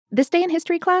This Day in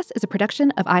History class is a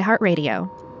production of iHeartRadio.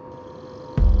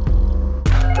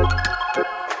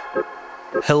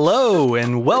 Hello,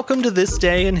 and welcome to This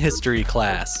Day in History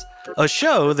class, a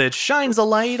show that shines a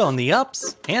light on the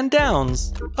ups and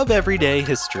downs of everyday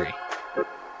history.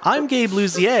 I'm Gabe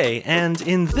Luzier, and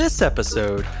in this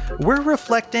episode, we're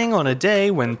reflecting on a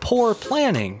day when poor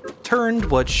planning turned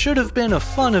what should have been a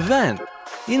fun event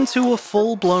into a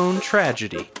full-blown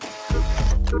tragedy.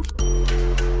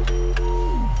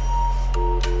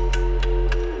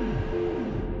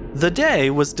 The day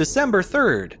was December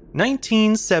 3rd,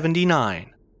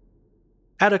 1979.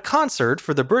 At a concert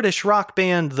for the British rock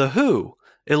band The Who,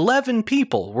 11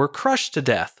 people were crushed to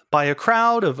death by a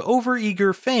crowd of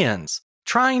overeager fans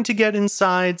trying to get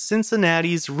inside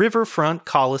Cincinnati's Riverfront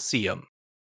Coliseum.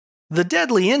 The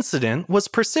deadly incident was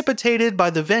precipitated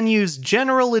by the venue's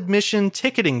general admission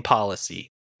ticketing policy,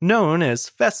 known as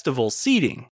festival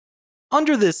seating.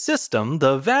 Under this system,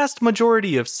 the vast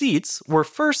majority of seats were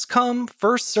first come,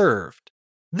 first served.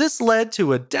 This led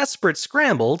to a desperate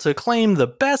scramble to claim the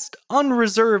best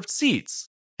unreserved seats,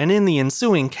 and in the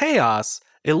ensuing chaos,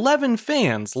 11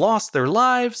 fans lost their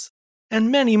lives,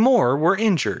 and many more were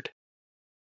injured.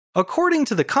 According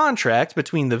to the contract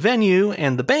between the venue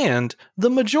and the band, the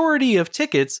majority of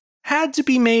tickets had to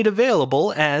be made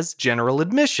available as general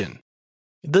admission.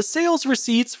 The sales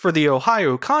receipts for the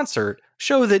Ohio concert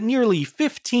show that nearly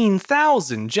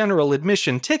 15,000 general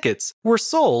admission tickets were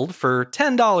sold for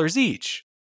 $10 each.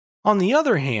 On the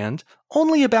other hand,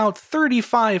 only about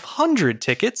 3,500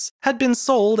 tickets had been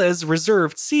sold as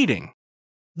reserved seating.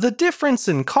 The difference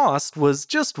in cost was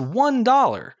just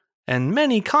 $1, and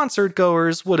many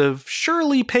concertgoers would have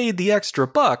surely paid the extra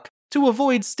buck to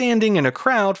avoid standing in a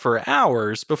crowd for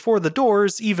hours before the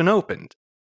doors even opened.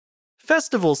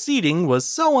 Festival seating was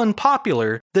so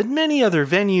unpopular that many other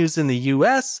venues in the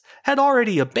U.S. had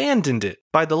already abandoned it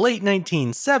by the late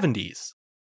 1970s.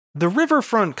 The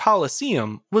Riverfront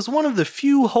Coliseum was one of the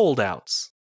few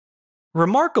holdouts.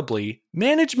 Remarkably,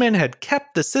 management had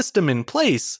kept the system in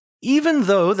place even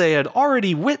though they had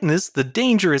already witnessed the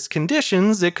dangerous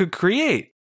conditions it could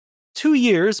create. 2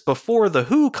 years before the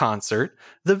Who concert,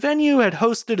 the venue had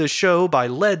hosted a show by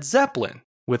Led Zeppelin,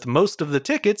 with most of the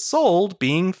tickets sold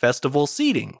being festival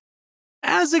seating.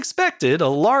 As expected, a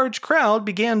large crowd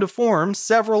began to form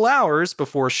several hours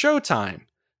before showtime,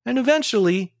 and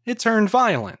eventually it turned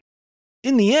violent.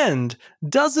 In the end,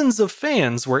 dozens of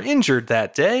fans were injured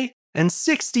that day, and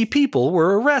 60 people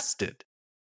were arrested.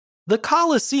 The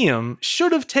Coliseum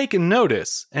should have taken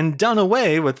notice and done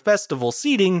away with festival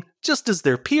seating just as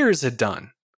their peers had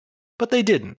done, but they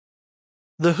didn't.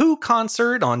 The Who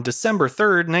concert on December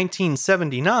 3rd,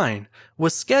 1979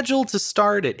 was scheduled to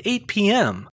start at 8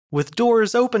 p.m., with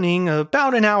doors opening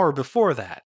about an hour before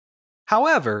that.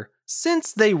 However,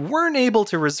 since they weren't able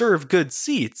to reserve good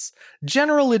seats,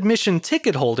 general admission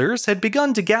ticket holders had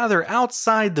begun to gather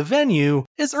outside the venue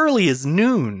as early as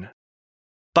noon.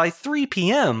 By 3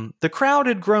 p.m., the crowd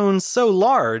had grown so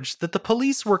large that the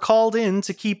police were called in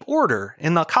to keep order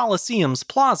in the Coliseum's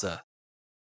plaza.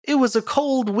 It was a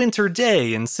cold winter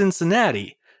day in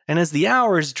Cincinnati, and as the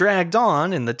hours dragged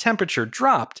on and the temperature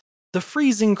dropped, the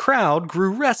freezing crowd grew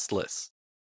restless.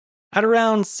 At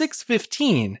around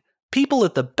 6:15, people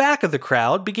at the back of the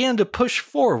crowd began to push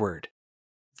forward.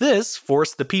 This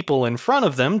forced the people in front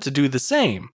of them to do the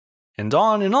same, and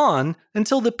on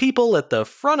until the people at the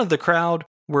front of the crowd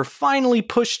were finally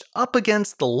pushed up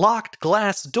against the locked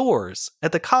glass doors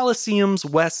at the Coliseum's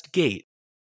west gate.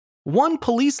 One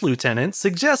police lieutenant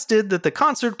suggested that the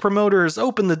concert promoters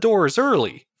open the doors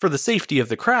early for the safety of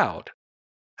the crowd.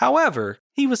 However,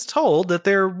 he was told that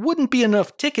there wouldn't be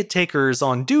enough ticket takers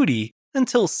on duty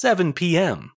until 7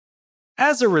 p.m.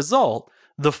 As a result,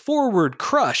 the forward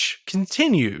crush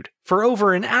continued for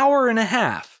over an hour and a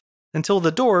half until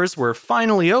the doors were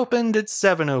finally opened at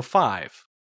 7:05.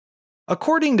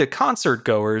 According to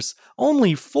concertgoers,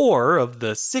 only 4 of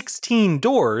the 16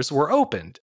 doors were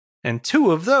opened, and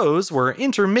 2 of those were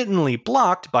intermittently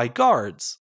blocked by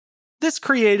guards. This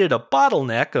created a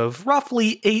bottleneck of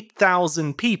roughly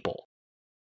 8,000 people.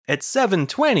 At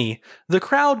 7:20, the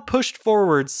crowd pushed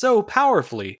forward so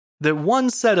powerfully that one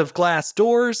set of glass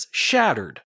doors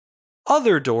shattered.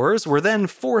 Other doors were then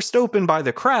forced open by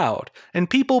the crowd, and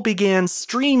people began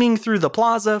streaming through the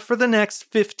plaza for the next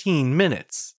 15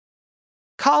 minutes.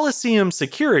 Coliseum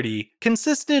security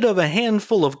consisted of a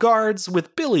handful of guards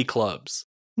with billy clubs,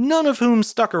 none of whom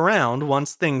stuck around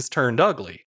once things turned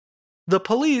ugly. The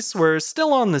police were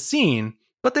still on the scene,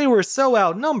 but they were so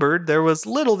outnumbered there was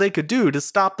little they could do to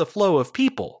stop the flow of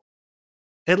people.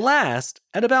 At last,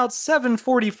 at about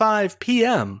 7:45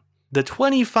 p.m., the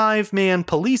 25-man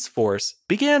police force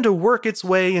began to work its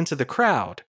way into the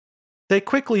crowd. They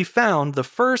quickly found the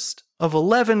first of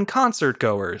 11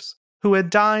 concertgoers who had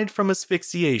died from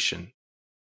asphyxiation.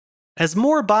 As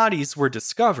more bodies were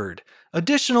discovered,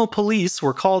 additional police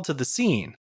were called to the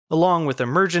scene, along with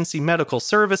emergency medical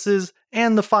services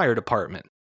and the fire department.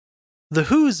 The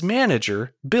Who's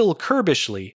manager, Bill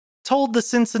Curbishley, told the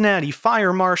Cincinnati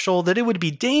fire marshal that it would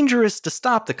be dangerous to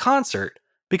stop the concert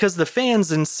because the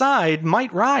fans inside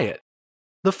might riot.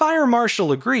 The fire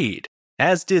marshal agreed,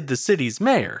 as did the city's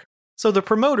mayor, so the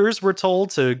promoters were told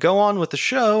to go on with the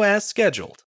show as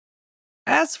scheduled.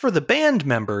 As for the band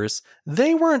members,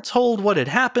 they weren't told what had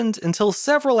happened until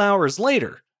several hours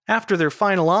later, after their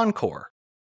final encore.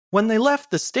 When they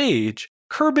left the stage,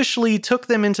 Curbishley took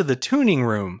them into the tuning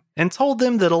room and told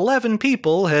them that 11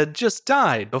 people had just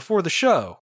died before the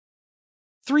show.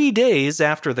 3 days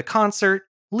after the concert,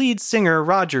 lead singer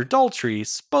Roger Daltrey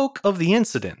spoke of the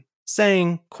incident,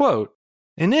 saying, quote,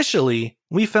 "Initially,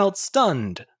 we felt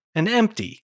stunned and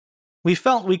empty. We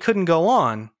felt we couldn't go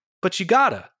on, but you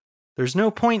gotta. There's no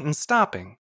point in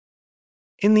stopping."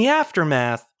 In the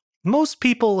aftermath, most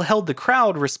people held the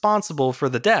crowd responsible for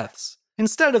the deaths,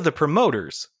 instead of the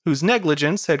promoters, whose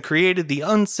negligence had created the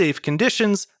unsafe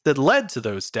conditions that led to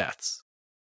those deaths.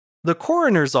 The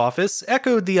coroner's office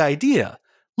echoed the idea,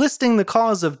 listing the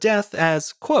cause of death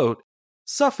as, quote,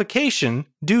 "suffocation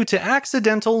due to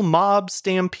accidental mob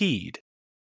stampede."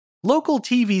 Local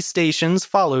TV stations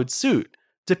followed suit,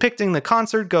 depicting the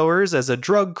concertgoers as a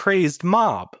drug-crazed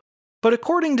mob. But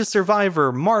according to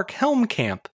survivor Mark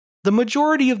Helmkamp, the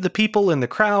majority of the people in the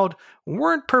crowd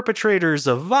weren't perpetrators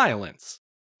of violence.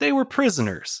 They were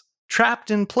prisoners,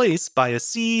 trapped in place by a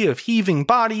sea of heaving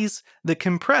bodies that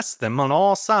compressed them on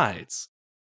all sides.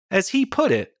 As he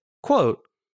put it, quote,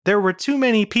 "There were too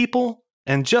many people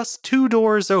and just 2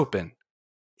 doors open.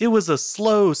 It was a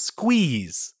slow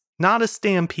squeeze, not a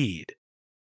stampede."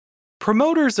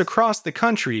 Promoters across the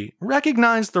country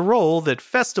recognized the role that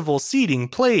festival seating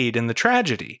played in the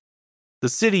tragedy. The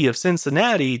city of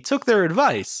Cincinnati took their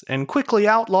advice and quickly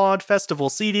outlawed festival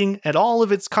seating at all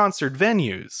of its concert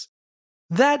venues.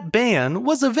 That ban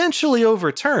was eventually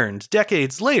overturned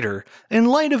decades later in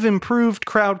light of improved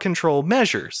crowd control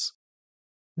measures.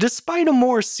 Despite a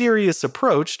more serious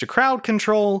approach to crowd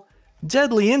control,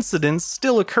 deadly incidents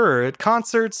still occur at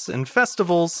concerts and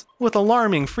festivals with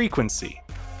alarming frequency.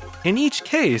 In each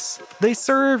case, they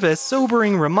serve as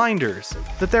sobering reminders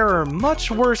that there are much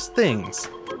worse things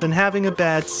than having a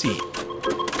bad seat.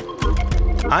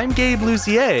 I'm Gabe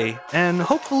Luzier, and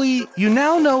hopefully you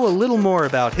now know a little more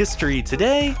about history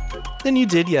today than you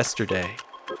did yesterday.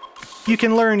 You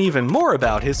can learn even more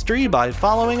about history by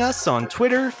following us on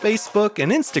Twitter, Facebook,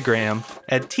 and Instagram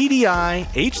at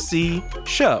TDIHC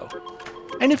Show.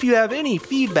 And if you have any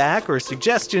feedback or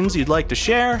suggestions you'd like to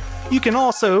share, you can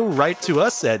also write to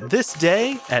us at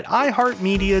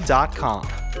thisday@iheartmedia.com.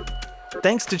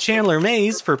 Thanks to Chandler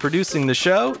Mays for producing the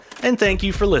show, and thank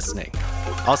you for listening.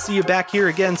 I'll see you back here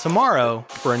again tomorrow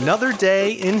for another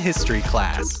day in history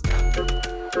class.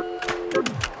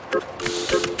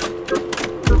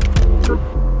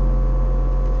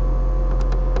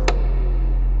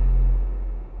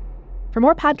 For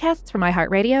more podcasts from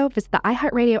iHeartRadio, visit the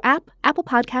iHeartRadio app, Apple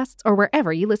Podcasts, or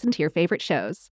wherever you listen to your favorite shows.